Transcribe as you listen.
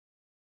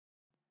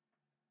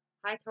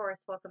Hi Taurus,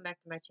 welcome back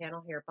to my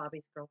channel here at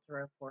Bobby's Girl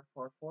Tarot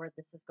 444.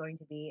 This is going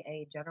to be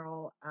a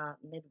general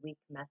midweek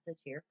message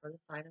here for the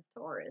sign of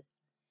Taurus.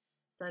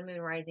 Sun, Moon,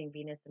 Rising,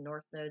 Venus, and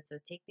North Node. So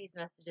take these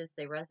messages,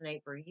 they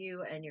resonate for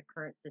you and your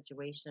current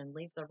situation.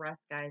 Leave the rest,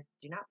 guys.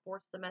 Do not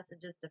force the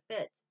messages to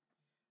fit.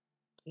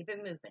 Keep it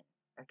moving,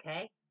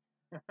 okay?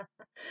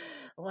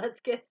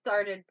 Let's get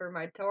started for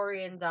my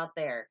Taurians out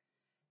there.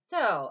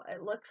 So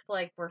it looks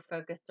like we're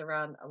focused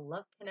around a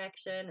love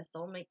connection, a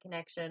soulmate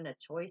connection, a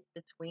choice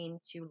between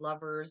two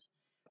lovers.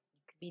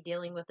 Could be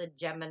dealing with a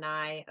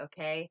Gemini,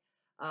 okay?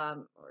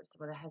 Or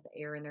someone that has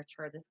air in their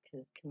chart. This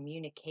is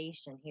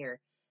communication here.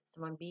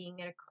 Someone being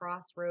at a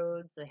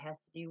crossroads. It has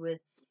to do with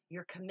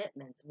your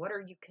commitments. What are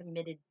you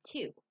committed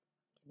to?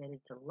 Committed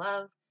to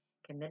love,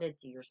 committed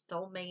to your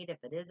soulmate. If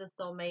it is a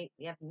soulmate,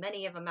 we have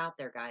many of them out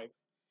there,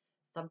 guys.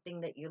 Something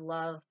that you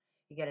love.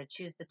 You got to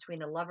choose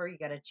between a lover. You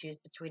got to choose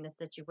between a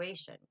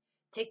situation.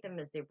 Take them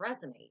as they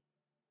resonate.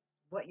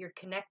 What you're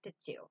connected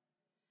to.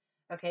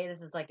 Okay,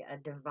 this is like a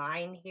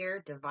divine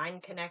here,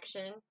 divine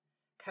connection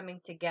coming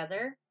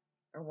together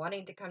or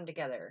wanting to come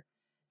together.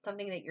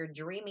 Something that you're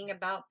dreaming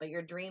about, but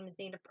your dreams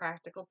need a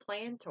practical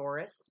plan,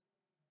 Taurus.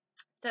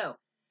 So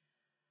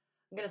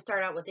I'm going to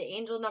start out with the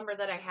angel number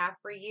that I have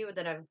for you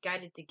that I was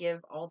guided to give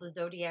all the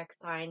zodiac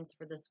signs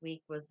for this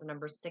week was the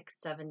number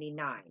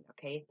 679.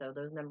 Okay, so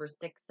those numbers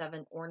 6,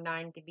 7, or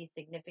 9 could be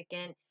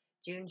significant.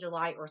 June,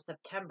 July, or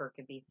September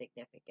could be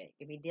significant.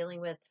 You could be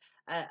dealing with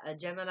a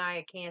Gemini,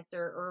 a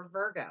Cancer, or a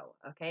Virgo.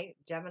 Okay,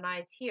 Gemini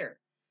is here.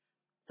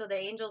 So the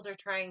angels are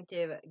trying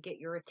to get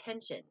your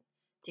attention,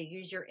 to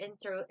use your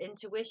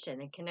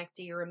intuition and connect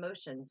to your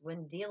emotions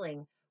when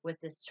dealing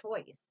with this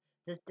choice,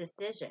 this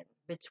decision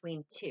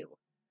between two.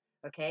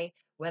 Okay,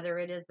 whether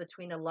it is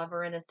between a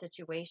lover and a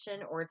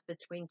situation or it's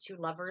between two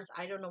lovers,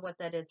 I don't know what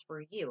that is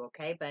for you.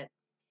 Okay, but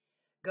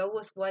go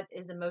with what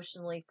is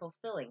emotionally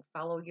fulfilling.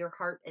 Follow your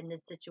heart in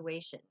this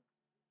situation.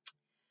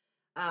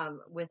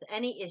 With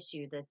any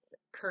issue that's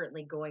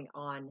currently going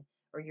on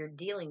or you're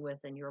dealing with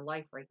in your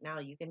life right now,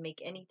 you can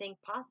make anything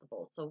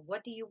possible. So,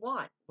 what do you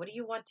want? What do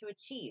you want to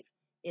achieve?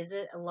 Is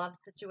it a love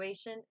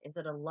situation? Is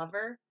it a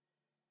lover?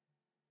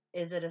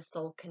 Is it a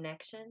soul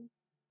connection?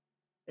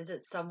 Is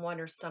it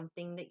someone or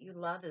something that you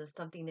love? Is it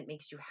something that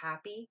makes you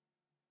happy?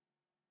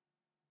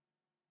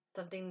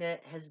 Something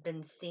that has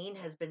been seen,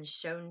 has been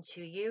shown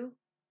to you?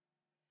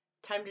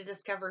 It's time to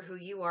discover who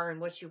you are and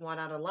what you want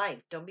out of life.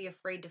 Don't be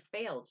afraid to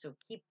fail. So,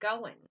 keep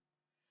going.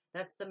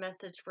 That's the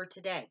message for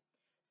today.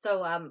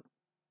 So,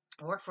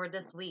 or for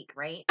this week,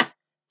 right?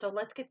 So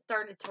let's get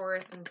started,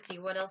 Taurus, and see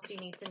what else you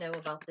need to know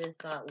about this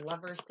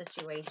lover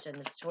situation,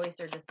 this choice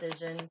or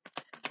decision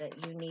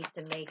that you need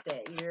to make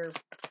that you're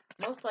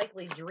most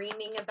likely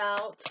dreaming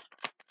about.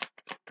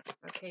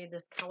 Okay,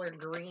 this color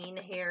green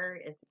here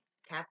is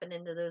tapping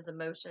into those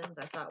emotions.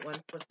 I thought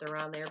one flipped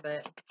around there,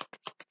 but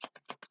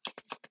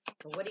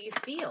what do you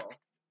feel?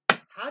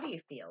 How do you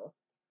feel?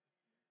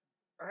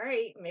 All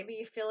right, maybe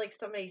you feel like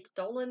somebody's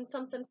stolen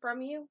something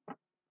from you.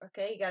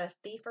 Okay, you got a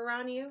thief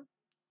around you.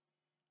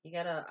 You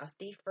got a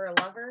thief for a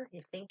lover?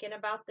 You thinking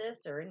about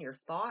this or in your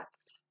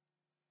thoughts?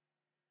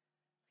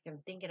 I'm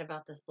thinking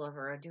about this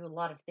lover. I do a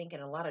lot of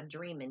thinking, a lot of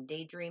dreaming,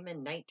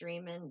 daydreaming,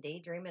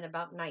 daydreaming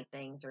about night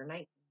things or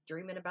night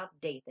dreaming about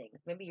day things.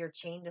 Maybe you're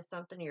chained to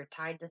something, you're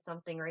tied to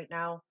something right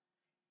now.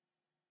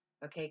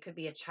 Okay, could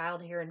be a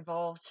child here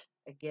involved,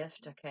 a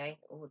gift. Okay.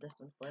 Oh, this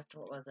one flipped.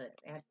 What was it?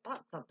 I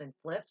thought something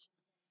flipped.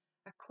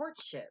 A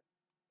courtship.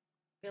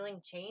 Feeling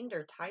chained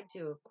or tied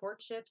to a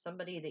courtship,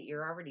 somebody that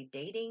you're already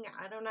dating.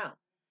 I don't know.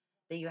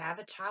 That you have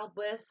a child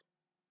with.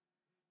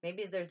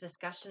 Maybe there's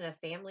discussion in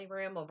a family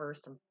room over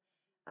some,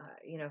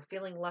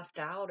 feeling left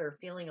out or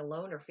feeling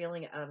alone or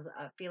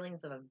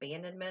feelings of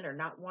abandonment or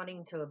not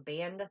wanting to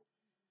abandon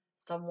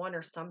someone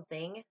or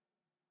something.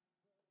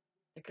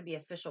 There could be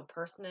an official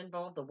person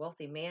involved. The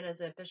wealthy man is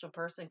an official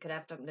person. Could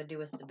have something to do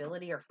with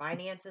stability or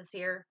finances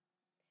here.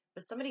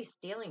 But somebody's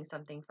stealing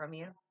something from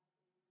you.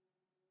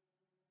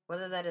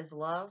 Whether that is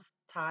love,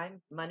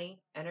 time, money,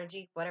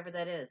 energy, whatever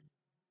that is.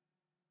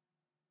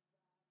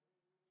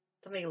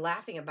 Somebody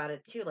laughing about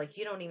it too, like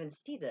you don't even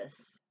see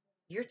this.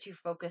 You're too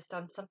focused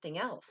on something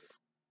else.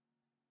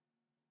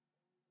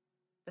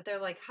 But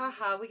they're like,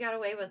 haha, we got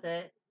away with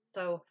it.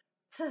 So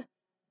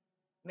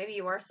maybe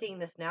you are seeing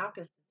this now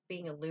because it's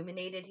being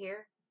illuminated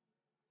here,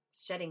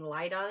 shedding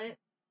light on it.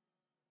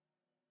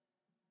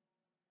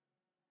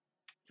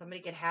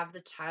 Somebody could have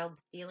the child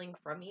stealing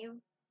from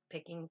you,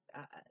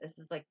 this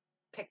is like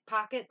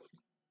pickpockets,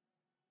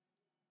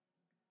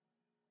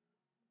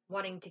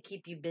 wanting to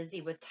keep you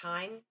busy with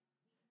time,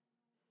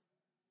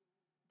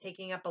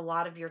 taking up a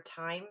lot of your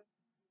time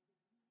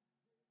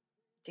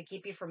to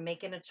keep you from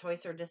making a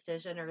choice or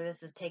decision, or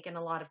this is taking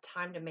a lot of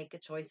time to make a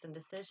choice and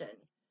decision.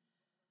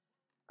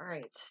 All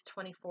right,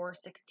 24,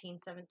 16,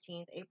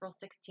 17th, April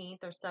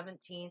 16th or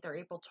 17th or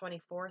April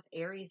 24th,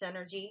 Aries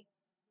energy.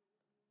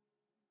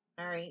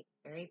 All right,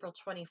 or April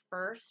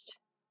 21st.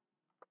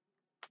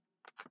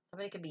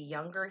 Somebody could be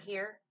younger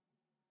here,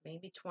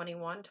 maybe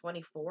 21,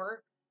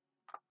 24,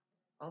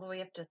 all the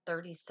way up to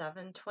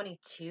 37,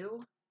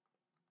 22.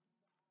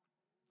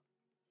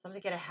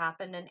 Something going to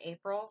happen in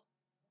April.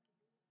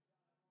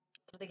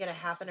 Something going to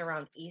happen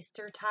around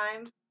Easter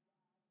time.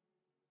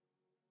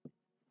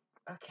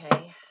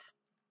 Okay.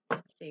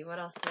 Let's see. What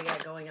else do we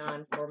got going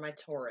on for my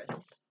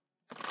Taurus?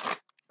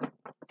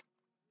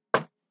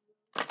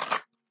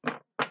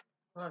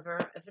 Well,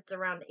 if it's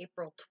around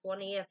April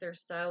 20th or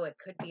so, it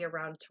could be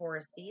around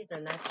Taurus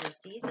season. That's your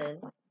season.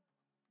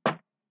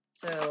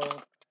 So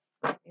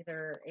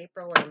either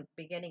April or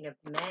beginning of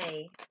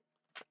May.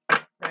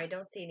 Now, I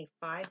don't see any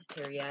 5s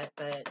here yet,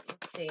 but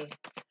let's see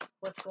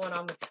what's going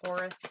on with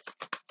Taurus.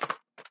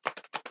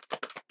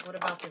 What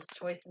about this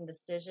choice and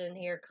decision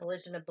here?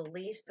 Collision of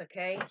beliefs,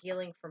 okay?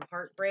 Healing from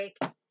heartbreak.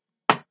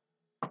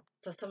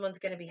 So someone's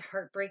going to be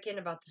heartbreaking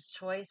about this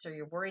choice, or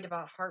you're worried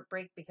about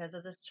heartbreak because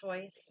of this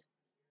choice.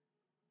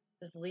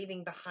 This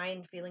leaving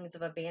behind feelings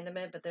of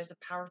abandonment, but there's a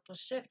powerful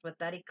shift with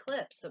that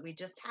eclipse that we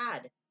just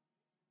had.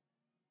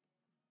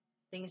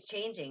 Things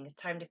changing. It's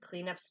time to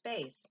clean up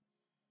space.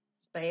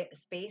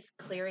 Space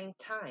clearing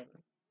time.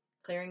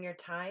 Clearing your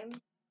time.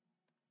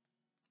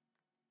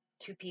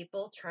 Two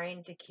people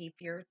trying to keep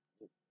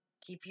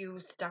you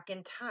stuck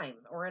in time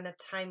or in a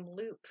time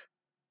loop,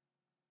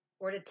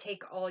 or to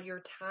take all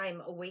your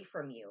time away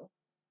from you.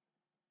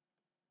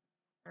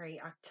 All right,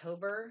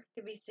 October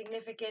could be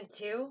significant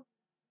too.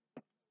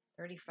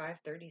 35,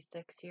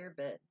 36 here,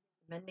 but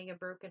mending a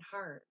broken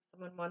heart.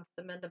 Someone wants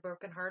to mend a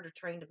broken heart or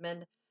trying to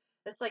mend.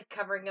 It's like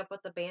covering up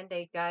with a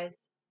Band-Aid,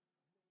 guys.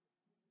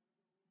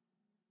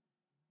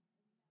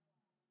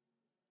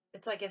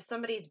 It's like if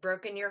somebody's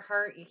broken your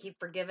heart, you keep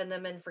forgiving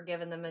them and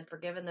forgiving them and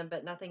forgiving them,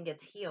 but nothing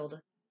gets healed.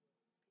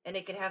 And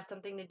it could have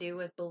something to do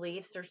with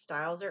beliefs or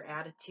styles or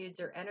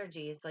attitudes or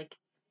energies. Like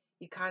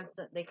they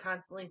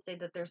constantly say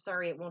that they're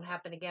sorry it won't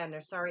happen again.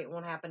 They're sorry it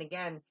won't happen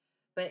again.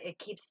 But it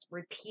keeps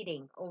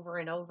repeating over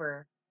and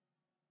over.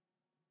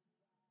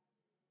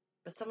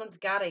 But someone's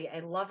got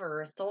a lover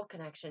or a soul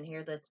connection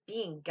here that's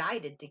being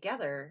guided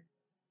together.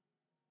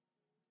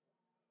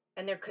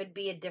 And there could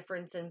be a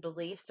difference in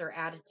beliefs or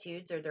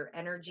attitudes, or their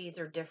energies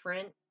are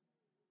different.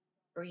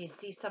 Or you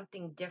see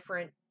something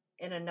different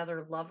in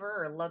another lover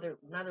or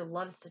another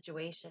love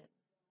situation.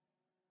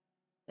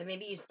 And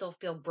maybe you still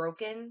feel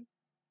broken.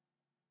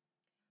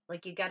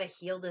 Like you got to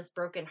heal this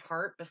broken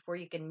heart before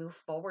you can move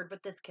forward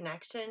with this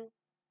connection.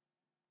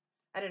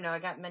 I don't know. I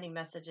got many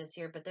messages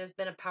here, but there's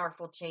been a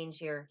powerful change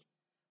here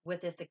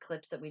with this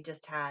eclipse that we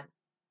just had.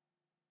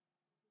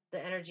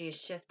 The energy is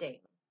shifting.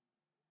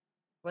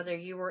 Whether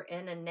you were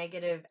in a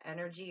negative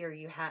energy or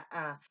you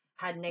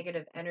had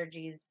negative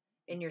energies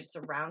in your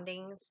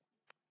surroundings,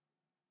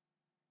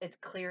 it's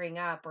clearing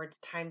up, or it's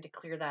time to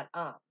clear that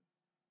up.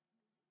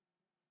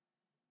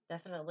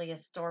 Definitely a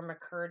storm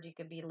occurred. You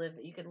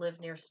could live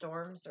near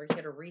storms, or you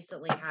could have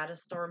recently had a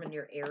storm in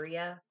your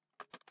area.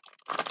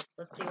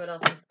 Let's see what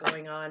else is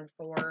going on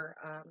for,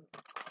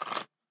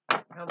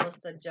 I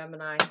almost said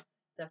Gemini.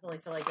 Definitely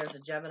feel like there's a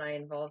Gemini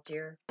involved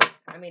here.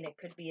 I mean, it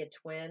could be a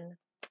twin.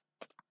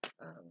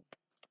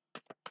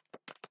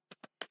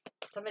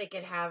 Somebody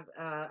could have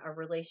a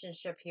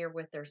relationship here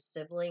with their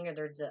sibling, or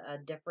there's a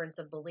difference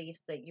of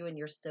beliefs that you and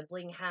your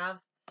sibling have.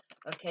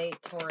 Okay,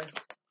 Taurus.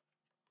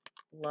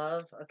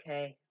 Love.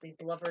 Okay, these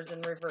lovers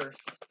in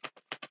reverse.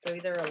 So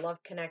either a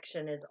love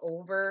connection is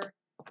over,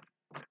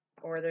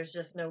 or there's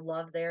just no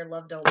love there.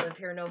 Love don't live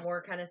here no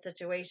more kind of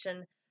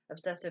situation.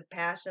 Obsessive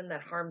passion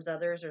that harms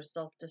others, or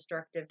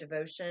self-destructive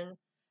devotion.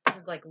 This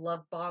is like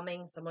love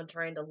bombing. Someone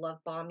trying to love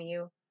bomb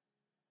you.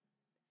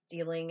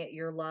 Stealing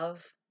your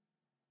love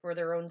for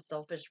their own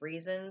selfish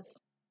reasons.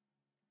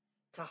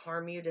 To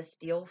harm you, to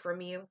steal from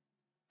you.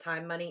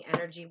 Time, money,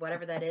 energy,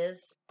 whatever that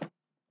is.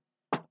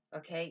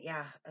 Okay,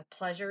 yeah.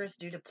 Pleasures,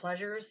 due to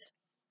pleasures.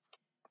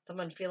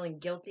 Someone feeling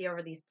guilty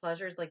over these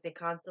pleasures, like they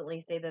constantly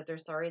say that they're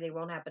sorry they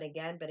won't happen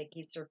again, but it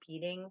keeps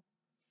repeating.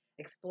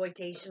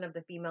 Exploitation of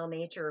the female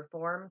nature or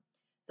form.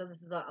 So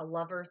this is a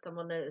lover,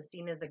 someone that is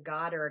seen as a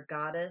god or a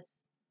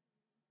goddess.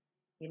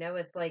 You know,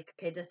 it's like,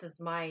 okay, this is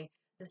my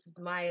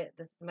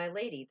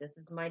lady, this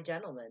is my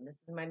gentleman, this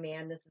is my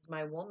man, this is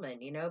my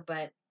woman, you know,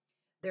 but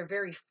they're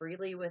very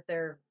freely with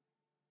their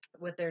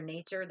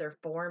nature, their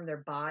form, their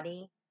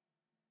body.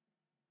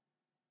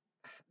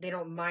 They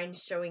don't mind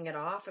showing it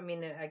off. I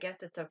mean, I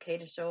guess it's okay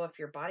to show off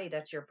your body,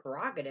 that's your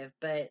prerogative,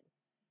 but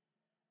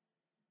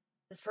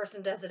this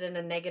person does it in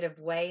a negative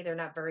way. They're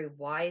not very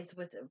wise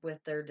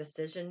with their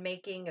decision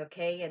making,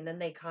 okay? And then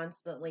they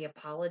constantly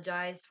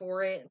apologize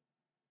for it.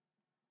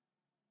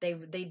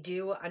 They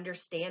do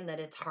understand that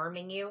it's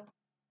harming you,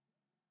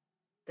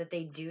 that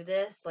they do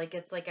this. Like,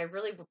 it's like, I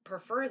really would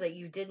prefer that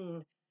you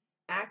didn't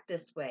act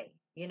this way,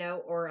 you know,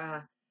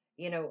 or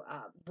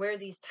wear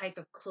these type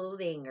of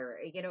clothing, or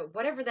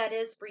whatever that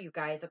is for you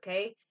guys,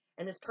 okay?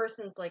 And this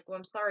person's like, well,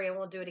 I'm sorry, I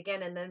won't do it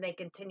again, and then they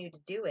continue to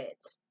do it.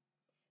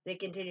 They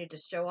continue to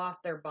show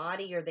off their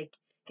body, or they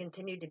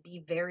continue to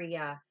be very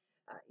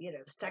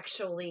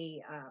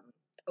sexually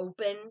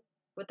open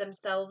with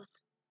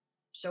themselves,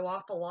 show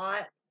off a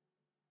lot,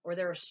 or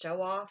they're a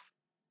show off,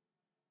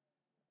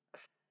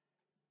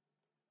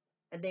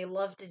 and they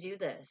love to do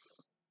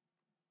this.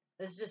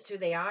 This is just who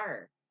they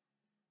are.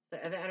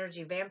 The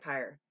energy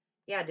vampire.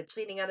 Yeah,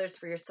 depleting others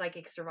for your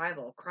psychic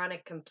survival,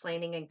 chronic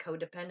complaining and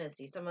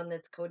codependency. Someone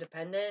that's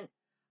codependent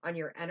on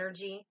your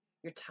energy,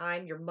 your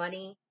time, your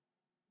money,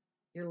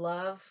 your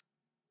love.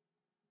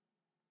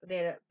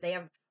 They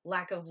have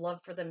lack of love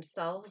for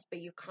themselves,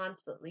 but you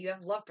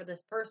have love for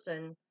this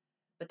person,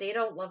 but they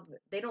don't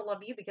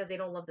love you because they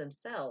don't love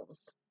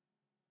themselves.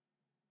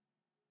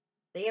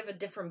 They have a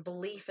different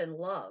belief in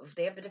love.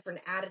 They have a different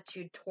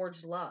attitude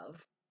towards love.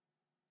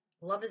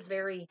 Love is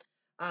very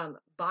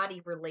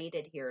body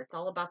related here. It's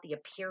all about the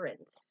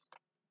appearance.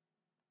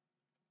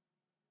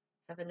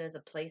 Heaven is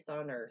a place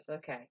on earth.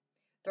 Okay.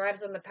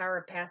 Thrives on the power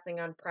of passing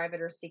on private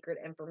or secret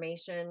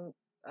information,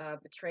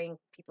 betraying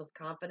people's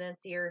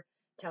confidence here,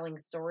 telling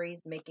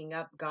stories, making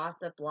up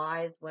gossip,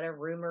 lies, whatever,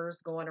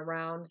 rumors going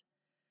around.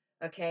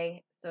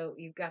 Okay. So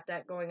you've got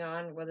that going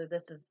on, whether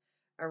this is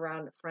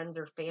around friends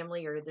or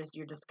family, or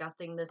you're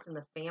discussing this in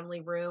the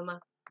family room.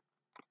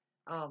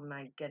 Oh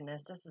my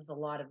goodness. This is a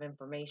lot of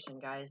information,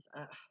 guys.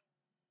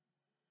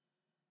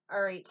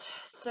 All right.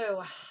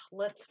 So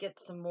let's get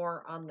some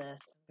more on this.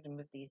 I'm going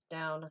to move these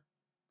down.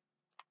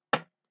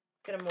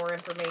 Get more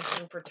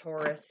information for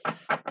Taurus.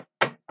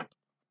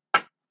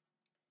 So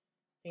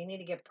you need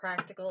to get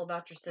practical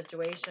about your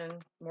situation,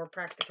 more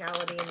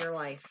practicality in your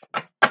life.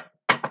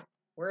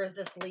 Where is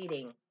this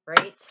leading,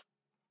 right?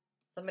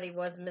 Somebody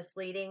was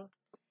misleading.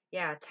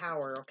 Yeah,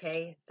 tower,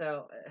 okay?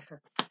 So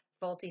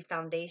faulty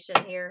foundation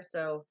here.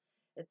 So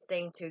it's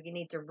saying you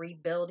need to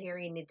rebuild here.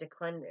 You need to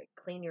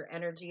clean your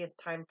energy. It's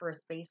time for a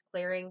space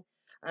clearing.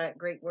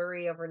 Great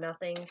worry over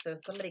nothing. So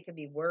somebody could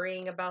be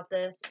worrying about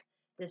this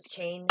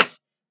change,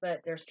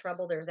 but there's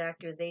trouble, there's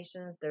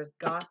accusations, there's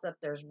gossip,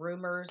 there's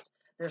rumors,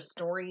 there's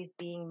stories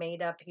being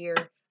made up here.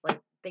 Like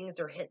things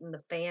are hitting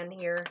the fan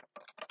here.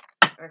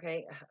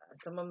 Okay,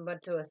 someone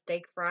went to a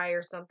steak fry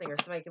or something, or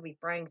somebody could be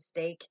frying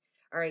steak.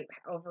 All right,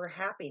 over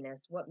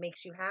happiness. What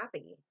makes you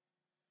happy?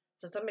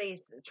 So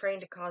somebody's trying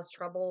to cause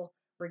trouble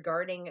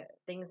regarding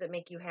things that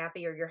make you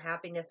happy or your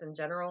happiness in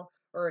general,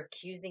 or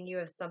accusing you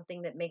of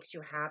something that makes you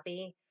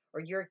happy,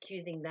 or you're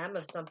accusing them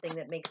of something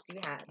that makes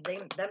you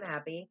them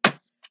happy.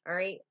 All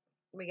right,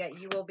 we got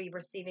you will be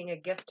receiving a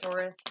gift,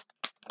 Taurus,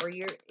 or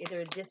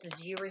either this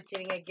is you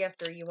receiving a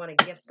gift or you want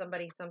to gift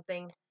somebody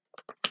something.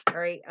 All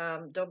right,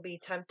 don't be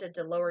tempted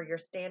to lower your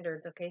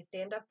standards. Okay,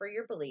 stand up for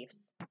your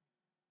beliefs.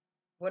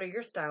 What are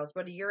your styles?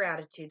 What are your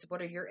attitudes?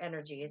 What are your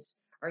energies?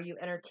 Are you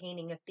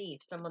entertaining a thief?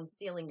 Someone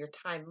stealing your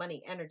time,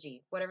 money,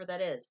 energy, whatever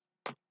that is.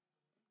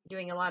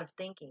 Doing a lot of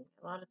thinking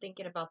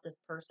about this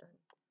person.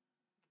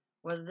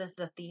 Whether this is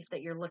a thief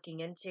that you're looking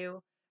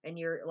into and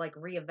you're like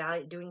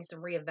doing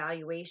some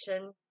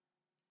reevaluation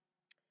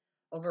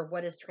over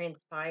what has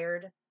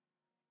transpired,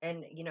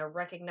 and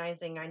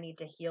recognizing I need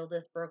to heal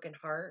this broken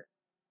heart.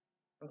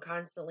 I'm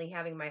constantly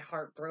having my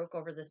heart broke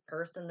over this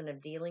person that I'm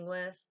dealing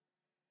with.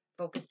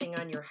 Focusing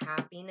on your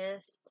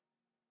happiness.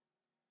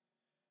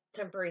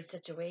 Temporary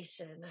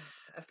situation,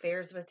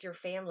 affairs with your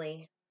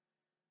family,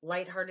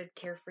 lighthearted,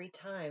 carefree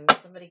time.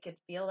 Somebody could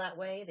feel that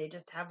way. They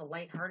just have a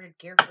lighthearted,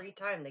 carefree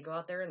time. They go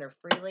out there and they're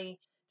freely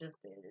just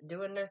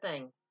doing their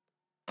thing,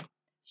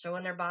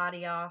 showing their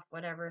body off,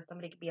 whatever.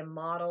 Somebody could be a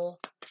model,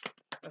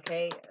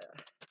 okay,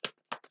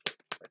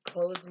 a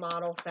clothes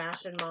model,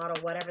 fashion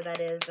model, whatever that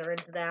is. They're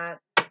into that.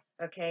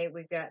 Okay,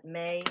 we've got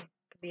May,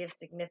 could be of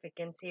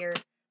significance here.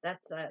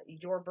 That's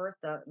your birth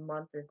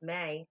month is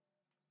May.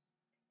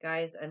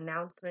 Guys,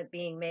 announcement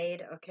being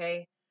made,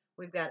 okay?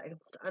 We've got an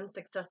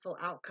unsuccessful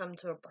outcome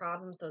to a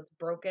problem, so it's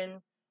broken.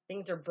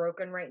 Things are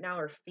broken right now,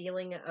 or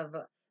feeling of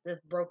this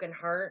broken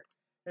heart.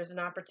 There's an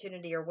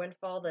opportunity or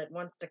windfall that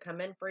wants to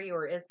come in for you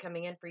or is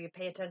coming in for you.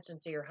 Pay attention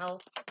to your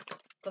health.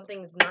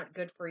 Something's not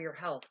good for your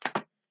health.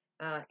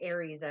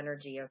 Aries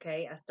energy,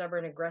 okay? A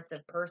stubborn,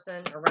 aggressive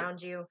person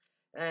around you.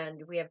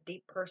 And we have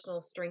deep personal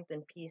strength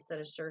and peace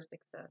that assures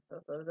success.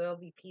 So there'll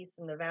be peace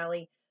in the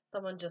valley.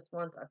 Someone just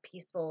wants a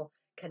peaceful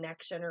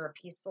connection or a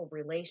peaceful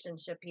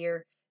relationship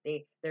here.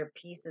 Their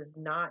peace is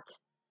not,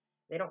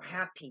 they don't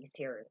have peace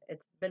here.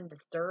 It's been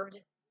disturbed.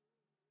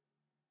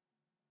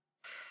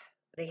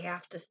 They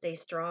have to stay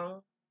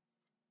strong.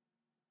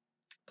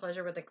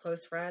 Pleasure with a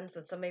close friend.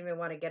 So somebody may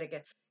want to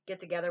get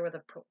together with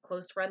a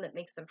close friend that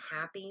makes them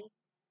happy,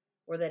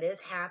 or that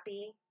is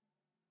happy.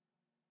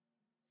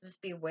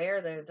 Just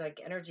beware, there's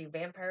like energy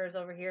vampires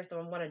over here.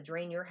 Someone want to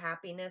drain your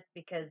happiness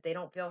because they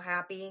don't feel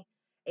happy.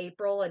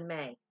 April and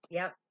May.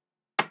 Yep.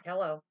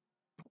 Hello.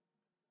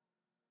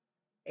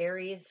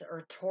 Aries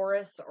or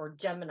Taurus or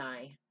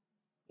Gemini.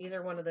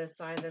 Either one of those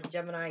signs. There's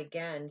Gemini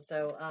again.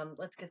 So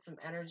let's get some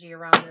energy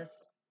around this.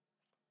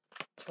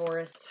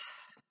 Taurus.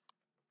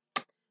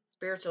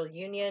 Spiritual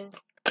union.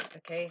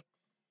 Okay.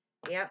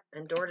 Yep.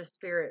 And door to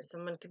spirit.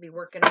 Someone could be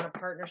working on a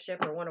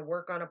partnership or want to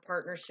work on a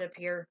partnership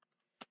here.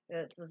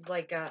 This is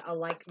like a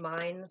like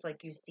minds,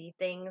 like you see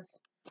things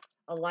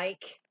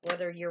alike,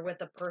 whether you're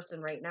with a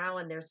person right now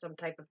and there's some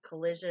type of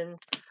collision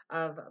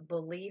of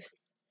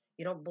beliefs.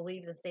 You don't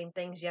believe the same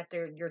things, yet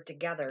you're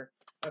together.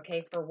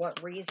 Okay, for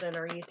what reason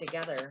are you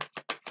together?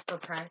 For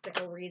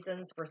practical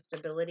reasons, for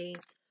stability.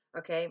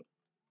 Okay,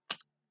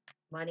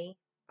 money.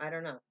 I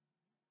don't know.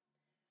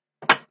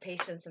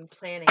 Patience and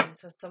planning.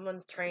 So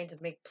someone trying to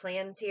make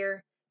plans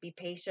here. Be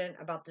patient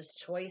about this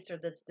choice or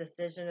this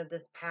decision or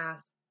this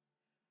path.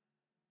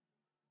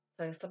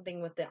 So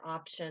something with the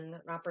option,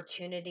 an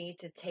opportunity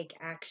to take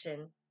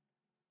action.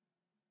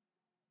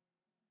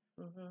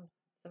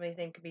 Somebody's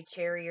name could be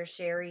Cherry or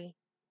Sherry.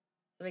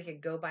 Somebody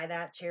could go by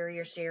that, Cherry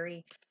or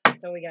Sherry.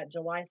 So we got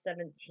July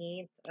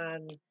 17th,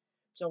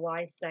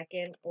 July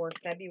 2nd, or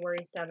February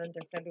 7th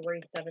or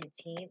February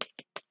 17th.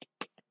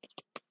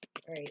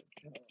 All right,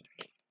 so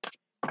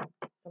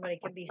somebody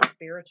could be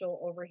spiritual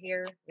over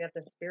here. We got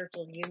the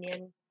spiritual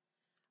union.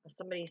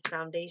 Somebody's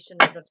foundation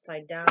is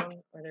upside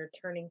down, or they're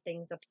turning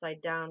things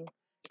upside down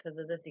because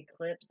of this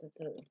eclipse.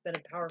 It's been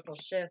a powerful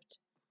shift.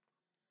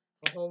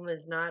 The home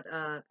is not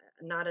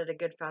at a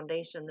good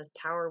foundation. This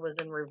tower was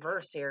in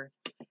reverse here.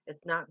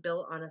 It's not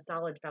built on a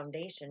solid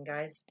foundation,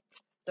 guys.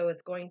 So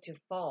it's going to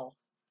fall.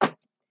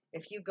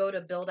 If you go to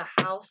build a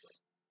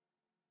house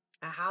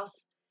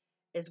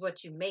is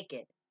what you make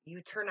it.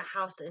 You turn a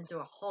house into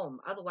a home.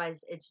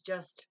 Otherwise, it's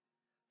just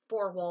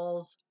four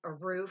walls, a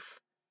roof,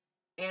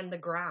 and the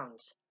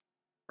ground,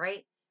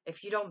 right?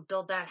 If you don't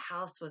build that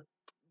house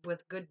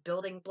with good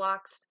building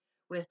blocks,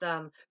 with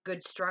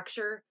good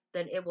structure,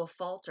 then it will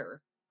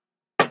falter.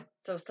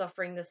 So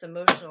suffering this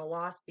emotional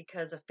loss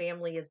because a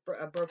family is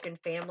a broken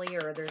family,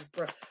 or there's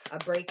a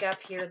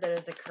breakup here that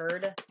has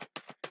occurred,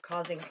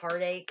 causing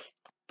heartache.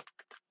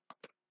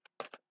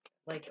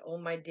 Like, oh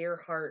my dear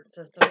heart.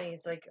 So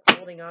somebody's like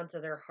holding on to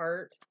their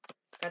heart,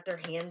 got their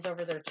hands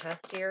over their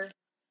chest here.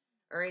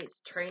 All right,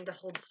 it's trying to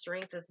hold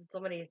strength. This is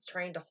somebody who's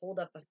trying to hold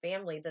up a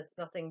family that's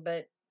nothing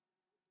but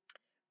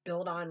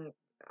built on,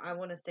 I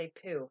want to say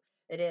poo.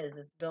 It is.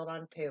 It's built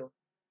on poo.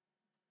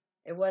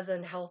 It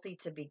wasn't healthy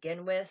to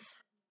begin with.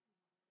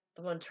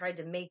 Someone tried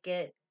to make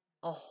it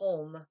a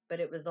home, but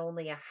it was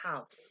only a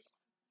house.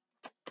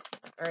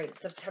 All right,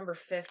 September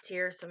 5th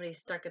here. Somebody's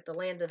stuck at the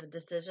land of a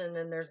decision,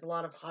 and there's a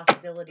lot of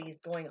hostilities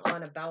going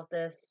on about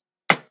this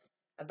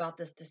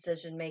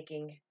decision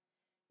making.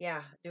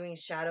 Yeah, doing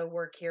shadow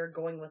work here,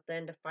 going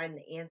within to find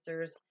the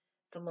answers.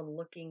 Someone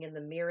looking in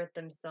the mirror at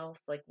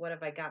themselves, like, what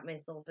have I got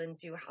myself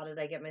into? How did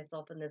I get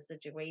myself in this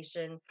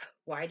situation?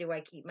 Why do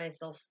I keep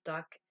myself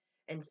stuck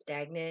and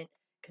stagnant,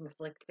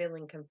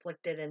 feeling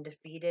conflicted and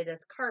defeated?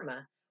 It's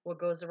karma. What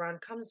goes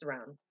around comes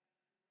around.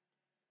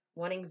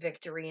 Wanting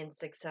victory and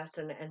success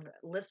and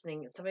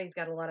listening. Somebody's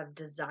got a lot of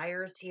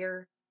desires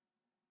here,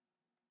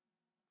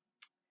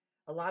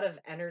 a lot of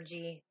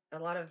energy, a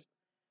lot of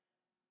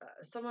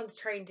someone's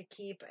trying to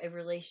keep a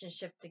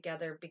relationship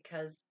together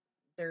because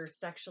they're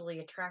sexually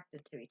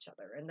attracted to each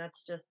other, and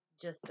that's just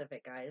the gist of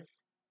it,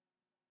 guys.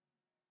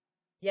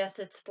 Yes,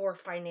 it's for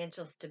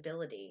financial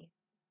stability,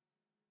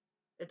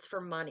 it's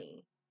for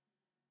money,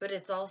 but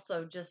it's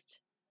also just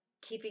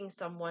keeping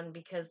someone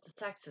because the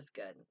sex is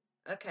good.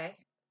 Okay,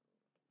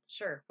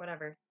 sure,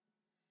 whatever.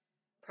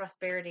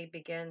 Prosperity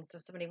begins. So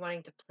somebody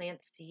wanting to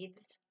plant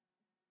seeds.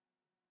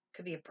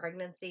 Could be a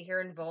pregnancy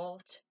here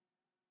involved.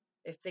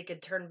 If they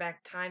could turn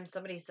back time,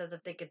 somebody says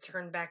if they could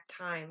turn back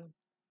time,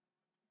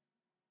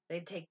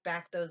 they'd take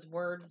back those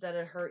words that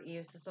had hurt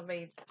you. So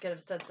somebody could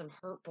have said some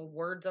hurtful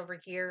words over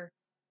here.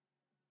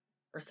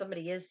 Or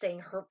somebody is saying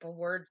hurtful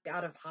words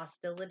out of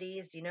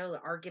hostilities, the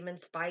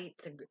arguments,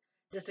 fights,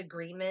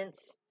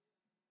 disagreements.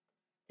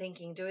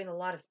 Doing a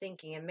lot of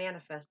thinking and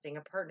manifesting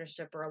a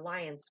partnership or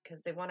alliance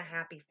because they want a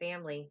happy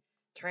family,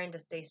 trying to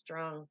stay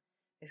strong.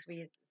 There could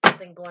be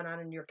something going on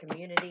in your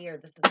community, or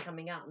this is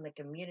coming out in the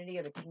community,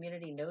 or the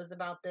community knows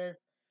about this.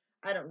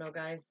 I don't know,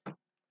 guys.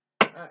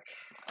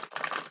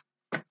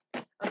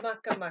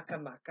 Amok, amok,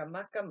 amok,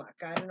 amok, amok.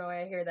 I don't know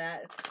why I hear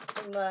that.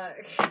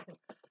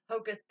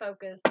 Hocus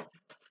pocus.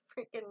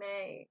 Freaking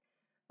A.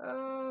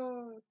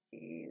 Oh,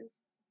 jeez.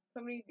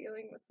 Somebody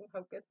dealing with some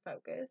hocus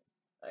pocus.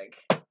 Like,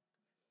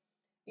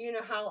 you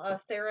know how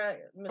Sarah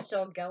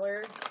Michelle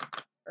Gellar,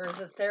 or is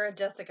it Sarah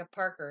Jessica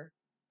Parker?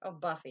 Oh,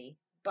 Buffy.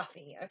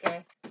 Buffy,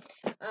 okay.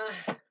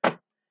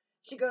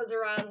 She goes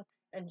around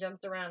and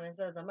jumps around and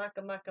says, amok,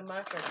 amok,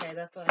 amok. Okay,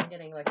 that's what I'm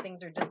getting. Like,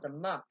 things are just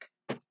amok.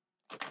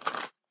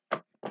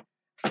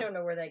 I don't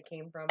know where that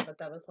came from, but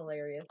that was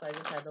hilarious. I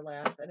just had to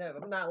laugh. And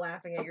I'm not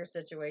laughing at your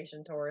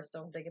situation, Taurus.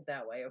 Don't think it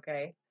that way,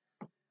 okay?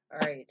 All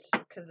right,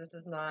 because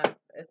it's not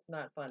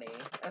funny.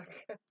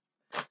 Okay.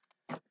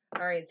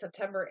 All right,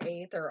 September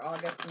 8th or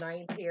August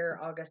 9th here,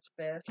 August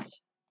 5th.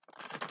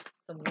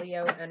 Some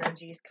Leo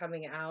energies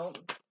coming out.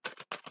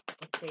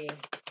 Let's see.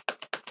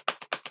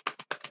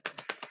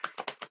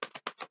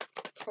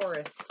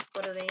 Taurus,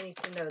 what do they need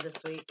to know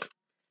this week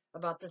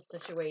about this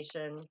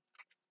situation?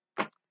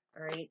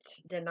 All right,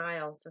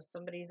 denial. So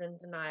somebody's in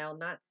denial,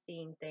 not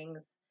seeing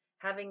things,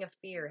 having a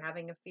fear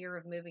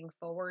of moving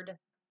forward.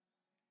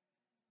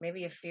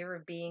 Maybe a fear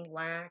of being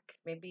lack,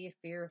 maybe a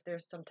fear if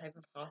there's some type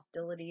of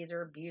hostilities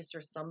or abuse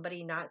or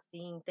somebody not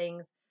seeing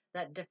things,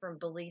 that different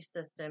belief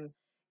system.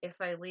 If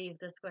I leave,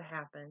 this would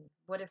happen.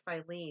 What if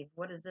I leave?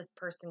 What is this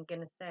person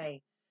going to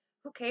say?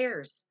 Who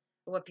cares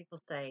what people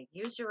say?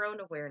 Use your own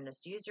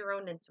awareness. Use your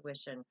own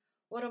intuition.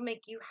 What'll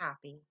make you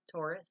happy,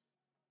 Taurus?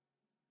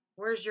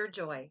 Where's your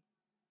joy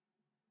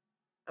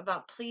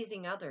about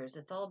pleasing others?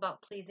 It's all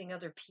about pleasing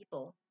other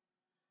people.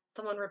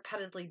 Someone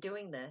repetitively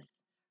doing this,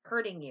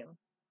 hurting you,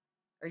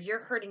 or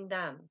you're hurting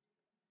them.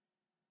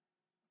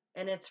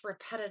 And it's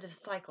repetitive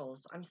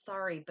cycles. I'm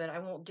sorry, but I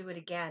won't do it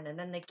again. And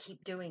then they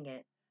keep doing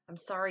it. I'm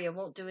sorry, I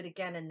won't do it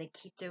again. And they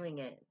keep doing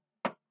it.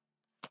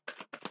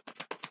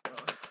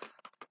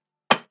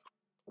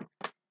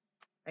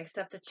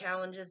 Accept the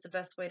challenge is the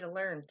best way to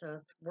learn. So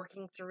it's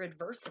working through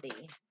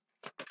adversity.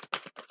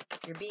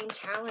 You're being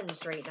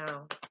challenged right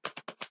now.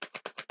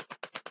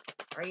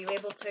 Are you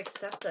able to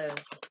accept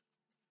those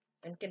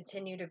and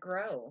continue to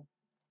grow?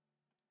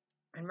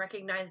 And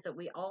recognize that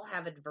we all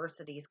have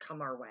adversities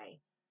come our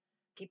way.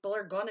 People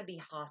are going to be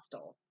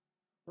hostile.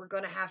 We're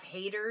going to have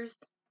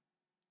haters.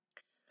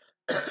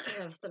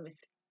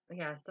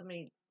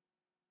 Somebody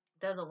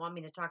doesn't want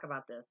me to talk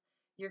about this.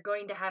 You're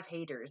going to have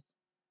haters.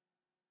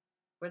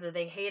 Whether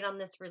they hate on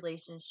this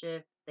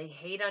relationship, they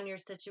hate on your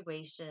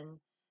situation,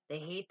 they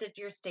hate that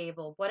you're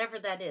stable, whatever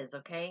that is,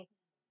 okay?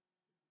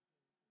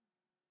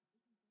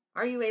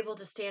 Are you able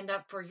to stand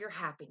up for your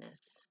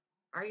happiness?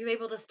 Are you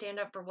able to stand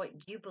up for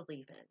what you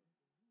believe in?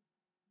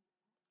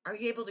 Are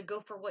you able to go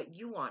for what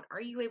you want?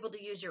 Are you able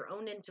to use your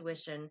own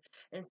intuition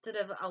instead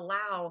of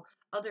allow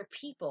other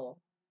people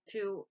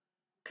to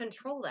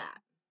control that?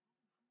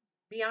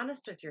 Be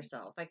honest with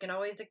yourself. I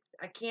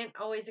can't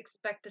always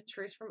expect the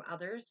truth from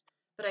others,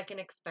 but I can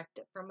expect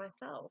it from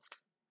myself.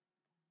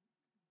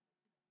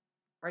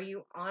 Are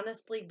you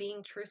honestly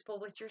being truthful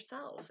with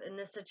yourself in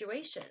this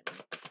situation?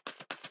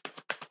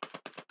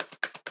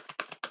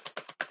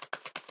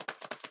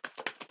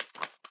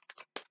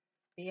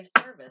 Be of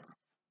service.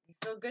 You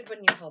feel good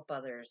when you help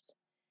others.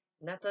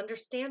 And that's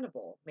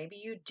understandable. Maybe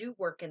you do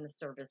work in the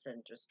service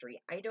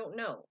industry. I don't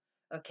know.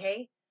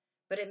 Okay?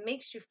 But it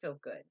makes you feel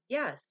good.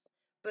 Yes.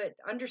 But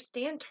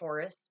understand,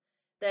 Taurus,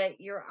 that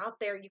you're out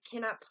there. You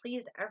cannot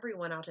please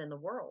everyone out in the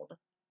world.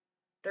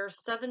 There are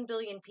 7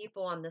 billion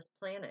people on this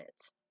planet.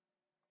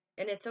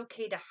 And it's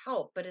okay to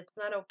help, but it's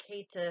not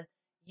okay to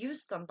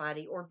use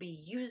somebody or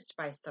be used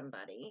by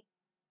somebody,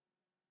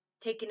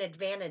 taken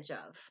advantage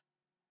of.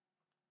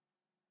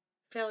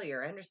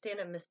 Failure. I understand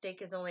a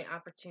mistake is only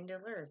opportunity to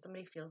learn.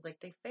 Somebody feels like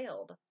they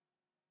failed.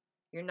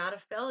 You're not a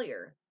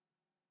failure.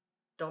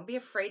 Don't be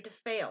afraid to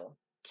fail.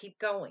 Keep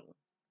going.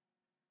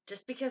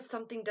 Just because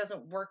something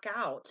doesn't work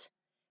out,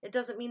 it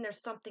doesn't mean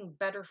there's something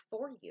better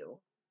for you.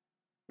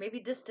 Maybe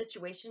this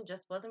situation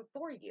just wasn't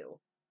for you.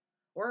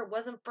 Or it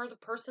wasn't for the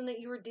person that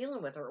you were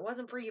dealing with, or it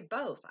wasn't for you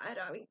both.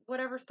 I mean,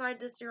 whatever side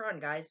this you're on,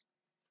 guys.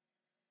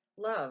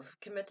 Love.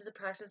 Commit to the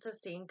practice of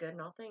seeing good in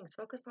all things.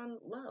 Focus on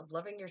love.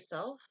 Loving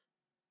yourself.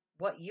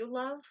 What you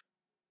love.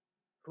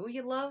 Who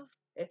you love.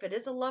 If it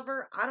is a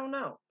lover, I don't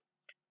know.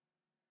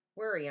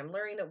 Worry. I'm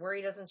learning that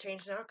worry doesn't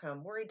change an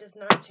outcome. Worry does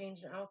not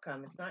change an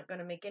outcome. It's not going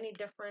to make any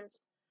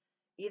difference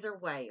either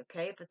way,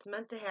 okay? If it's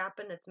meant to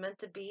happen, it's meant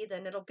to be,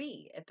 then it'll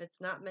be. If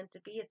it's not meant to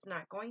be, it's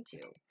not going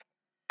to.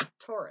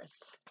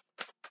 Taurus.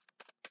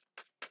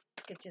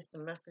 Let's get you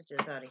some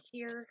messages out of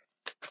here.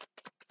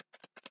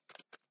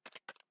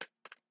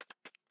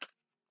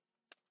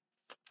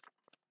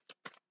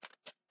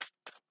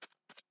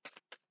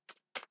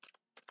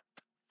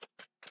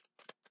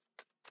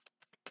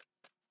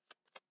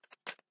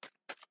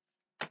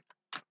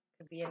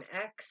 Could be an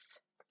ex.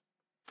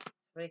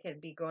 Somebody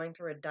could be going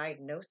through a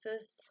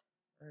diagnosis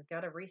or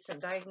got a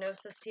recent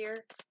diagnosis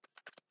here.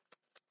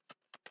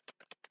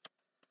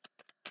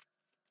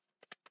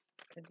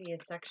 Could be a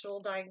sexual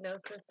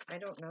diagnosis. I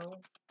don't know.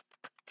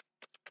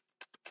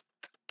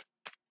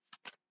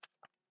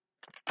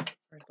 Or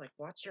it's like,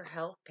 watch your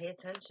health. Pay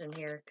attention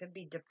here. Could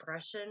be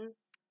depression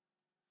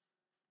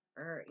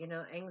or,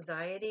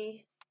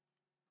 anxiety.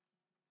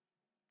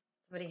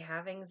 Somebody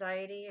have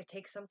anxiety or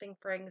take something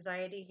for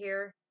anxiety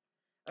here.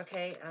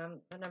 Okay,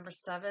 the number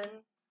 7.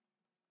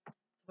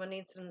 Someone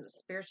needs to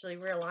spiritually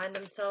realign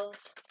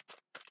themselves.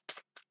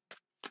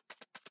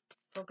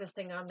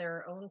 Focusing on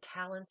their own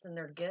talents and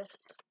their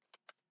gifts.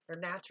 Their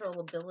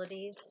natural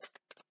abilities.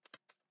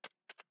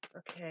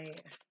 Okay.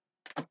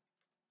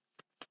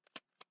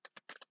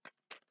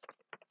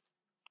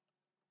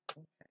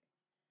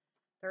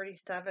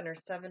 37 or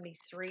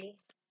 73.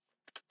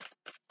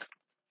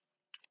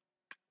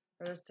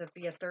 For this to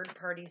be a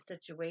third-party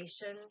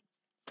situation.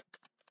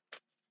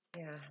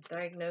 Yeah,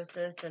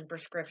 diagnosis and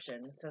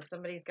prescription. So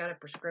somebody's got a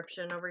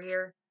prescription over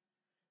here.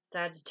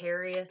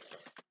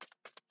 Sagittarius.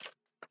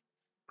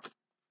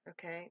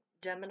 Okay,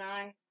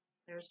 Gemini.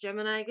 There's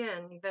Gemini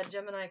again. You've had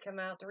Gemini come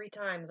out 3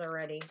 times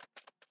already.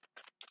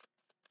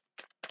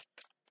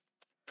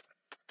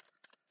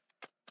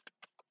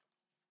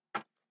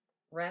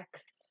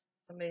 Rex.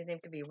 Somebody's name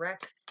could be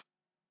Rex.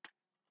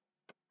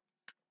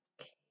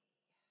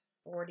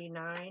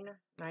 49,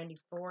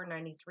 94,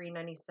 93,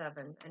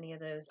 97. Any of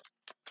those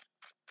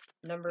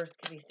numbers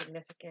could be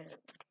significant.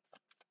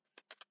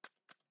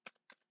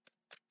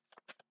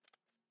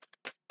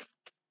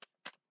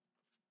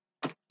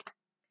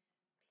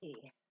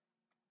 P.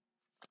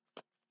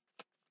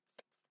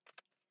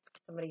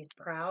 Somebody's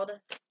proud.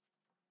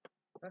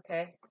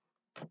 Okay.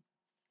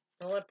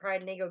 Don't let pride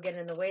and ego get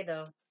in the way,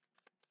 though.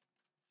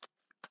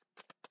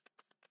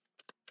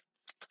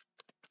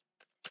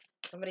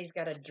 Somebody's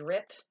got a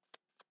drip.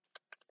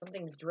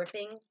 Something's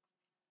dripping.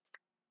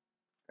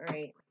 All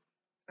right.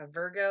 A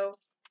Virgo.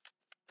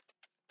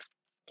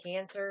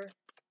 Cancer.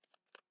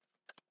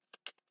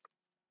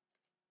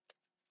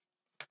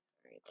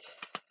 All right.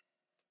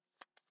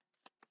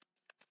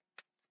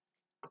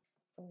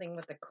 Something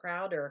with a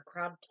crowd or a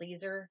crowd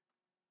pleaser.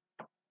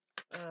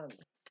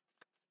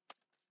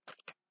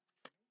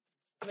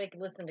 Somebody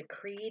can listen to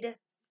Creed.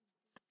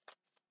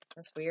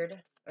 That's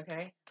weird.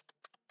 Okay.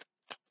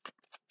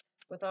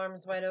 With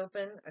arms wide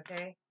open.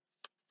 Okay.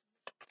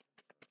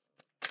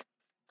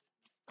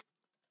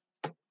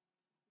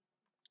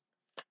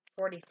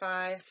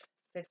 45,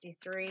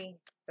 53,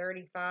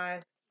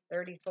 35,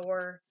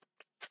 34,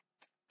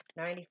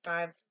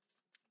 95,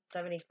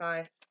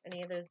 75.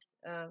 Any of those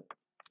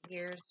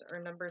years or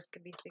numbers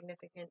could be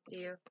significant to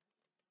you.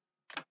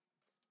 All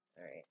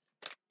right.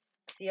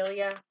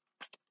 Celia.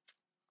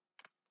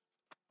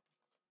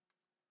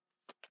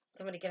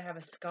 Somebody could have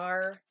a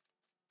scar.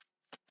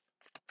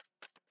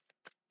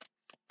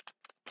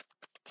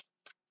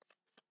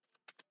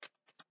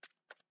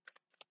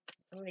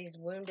 Somebody's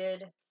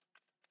wounded.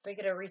 Somebody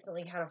could have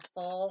recently had a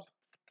fall.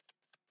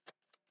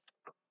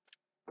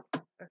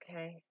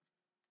 Okay.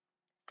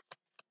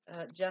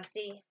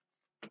 Jesse.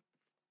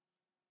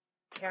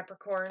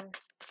 Capricorn.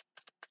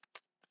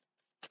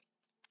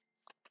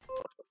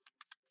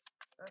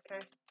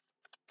 Okay.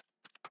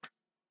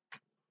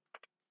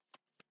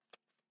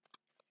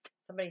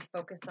 Somebody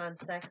focused on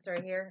sex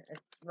right here.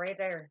 It's right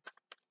there.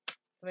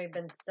 Somebody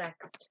been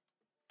sexed.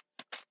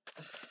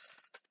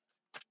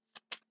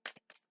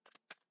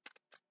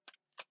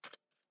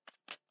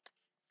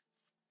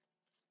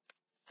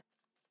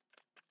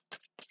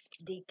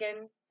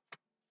 Deacon.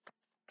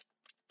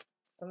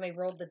 Somebody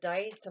rolled the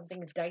dice.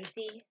 Something's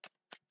dicey.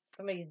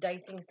 Somebody's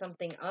dicing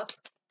something up.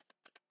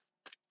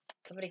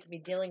 Somebody could be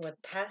dealing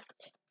with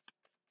pest.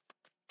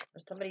 Or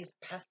somebody's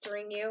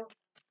pestering you.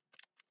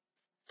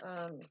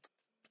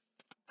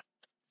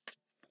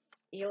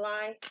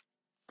 Eli.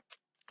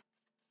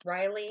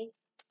 Riley.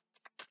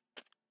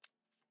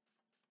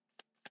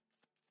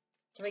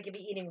 Somebody could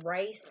be eating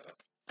rice.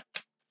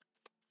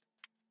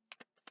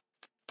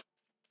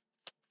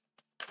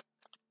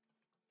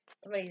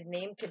 Somebody's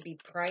name could be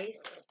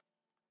Price.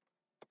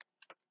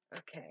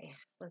 Okay,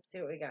 let's see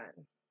what we got.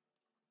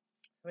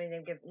 Somebody's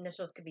name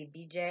initials could be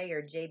BJ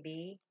or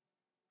JB.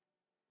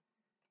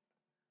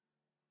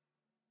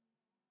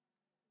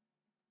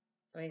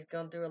 Somebody's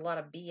going through a lot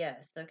of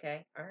BS.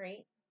 Okay, all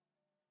right.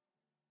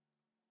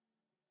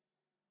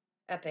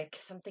 Epic.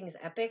 Something's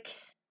epic.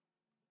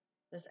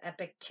 This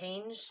epic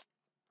change.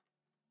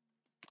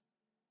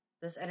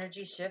 This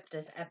energy shift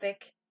is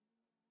epic.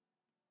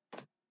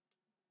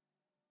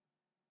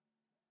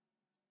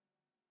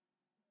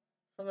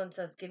 Someone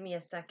says, give me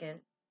a second.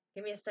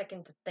 Give me a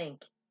second to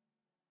think.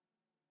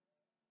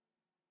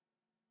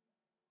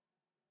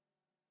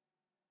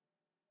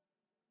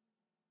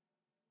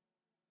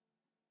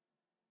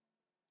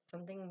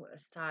 Something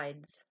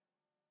sides.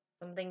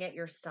 Something at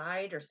your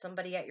side or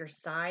somebody at your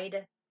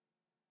side.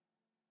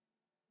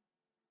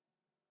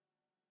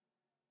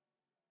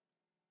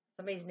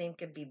 Somebody's name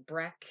could be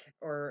Breck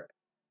or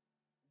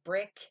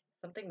Brick.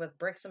 Something with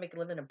brick. Somebody could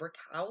live in a brick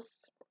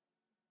house.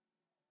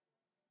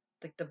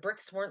 Like the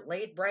bricks weren't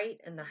laid right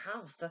in the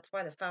house. That's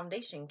why the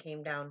foundation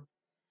came down.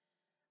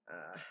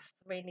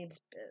 Somebody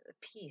needs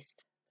peace.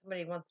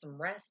 Somebody wants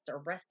some rest or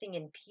resting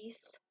in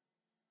peace.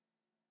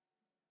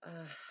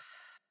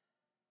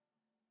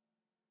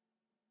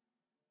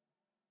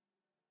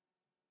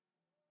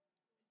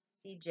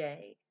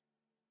 CJ.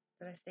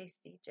 Did I say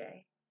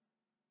CJ?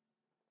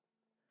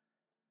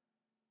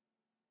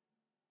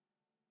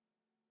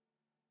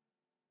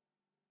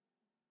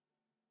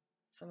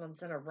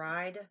 Someone's in a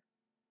ride.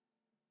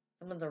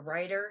 Someone's a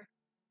rider.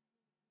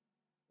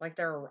 Like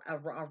they're a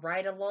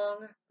ride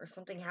along or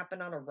something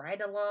happened on a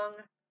ride along.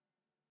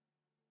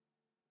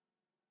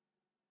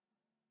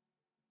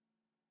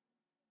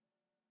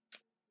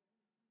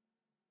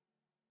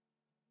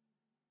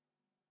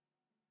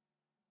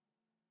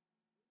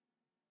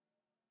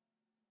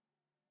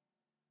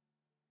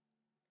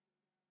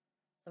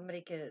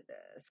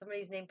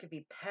 Somebody's name could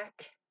be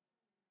Peck.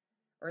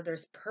 Or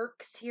there's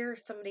perks here.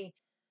 Somebody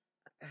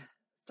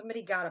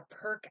got a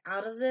perk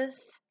out of this.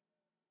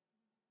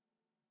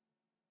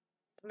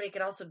 Somebody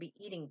could also be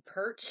eating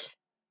perch.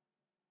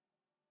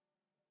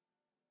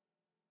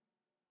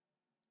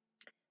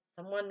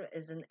 Someone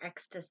is in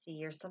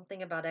ecstasy or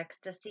something about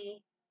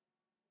ecstasy.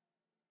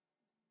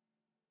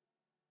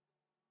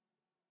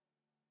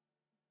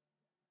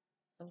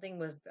 Something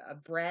with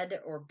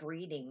bread or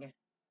breeding.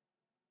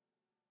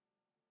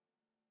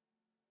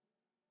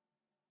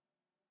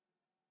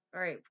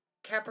 All right.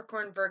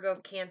 Capricorn, Virgo,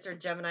 Cancer,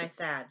 Gemini,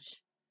 Sag.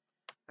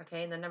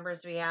 Okay, and the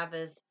numbers we have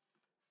is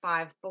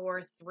 5,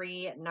 4,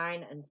 3,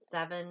 9, and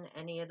 7.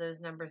 Any of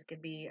those numbers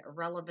could be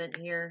relevant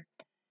here.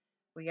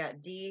 We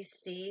got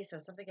DC, so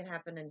something can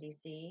happen in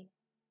DC.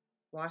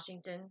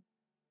 Washington.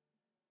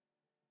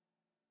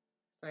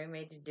 Somebody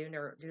made you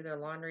do their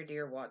laundry,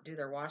 do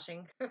their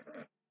washing,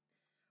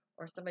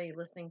 or somebody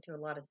listening to a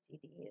lot of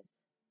CDs.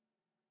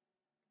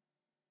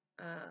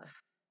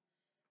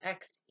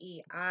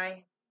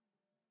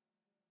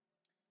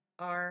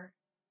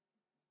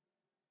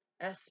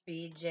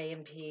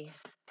 XEIRSBJ&P.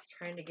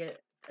 Trying to get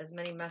as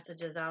many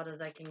messages out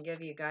as I can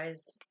give you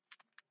guys.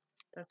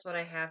 That's what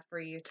I have for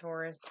you,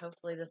 Taurus.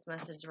 Hopefully this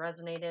message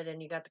resonated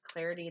and you got the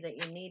clarity that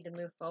you need to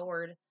move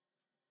forward.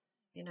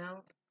 You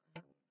know,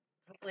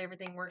 hopefully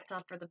everything works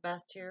out for the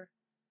best here.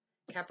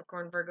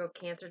 Capricorn, Virgo,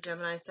 Cancer,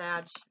 Gemini,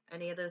 Sag,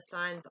 any of those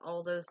signs,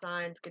 all those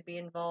signs could be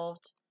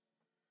involved.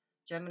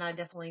 Gemini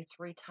definitely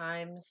 3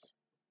 times.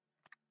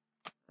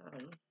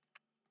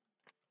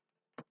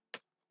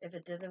 If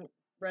it doesn't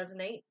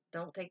resonate,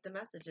 don't take the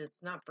message.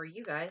 It's not for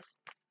you guys.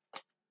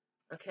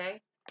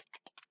 Okay?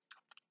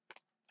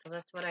 So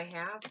that's what I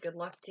have. Good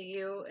luck to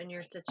you in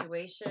your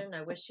situation.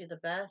 I wish you the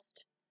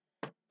best.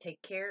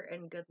 Take care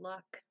and good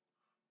luck.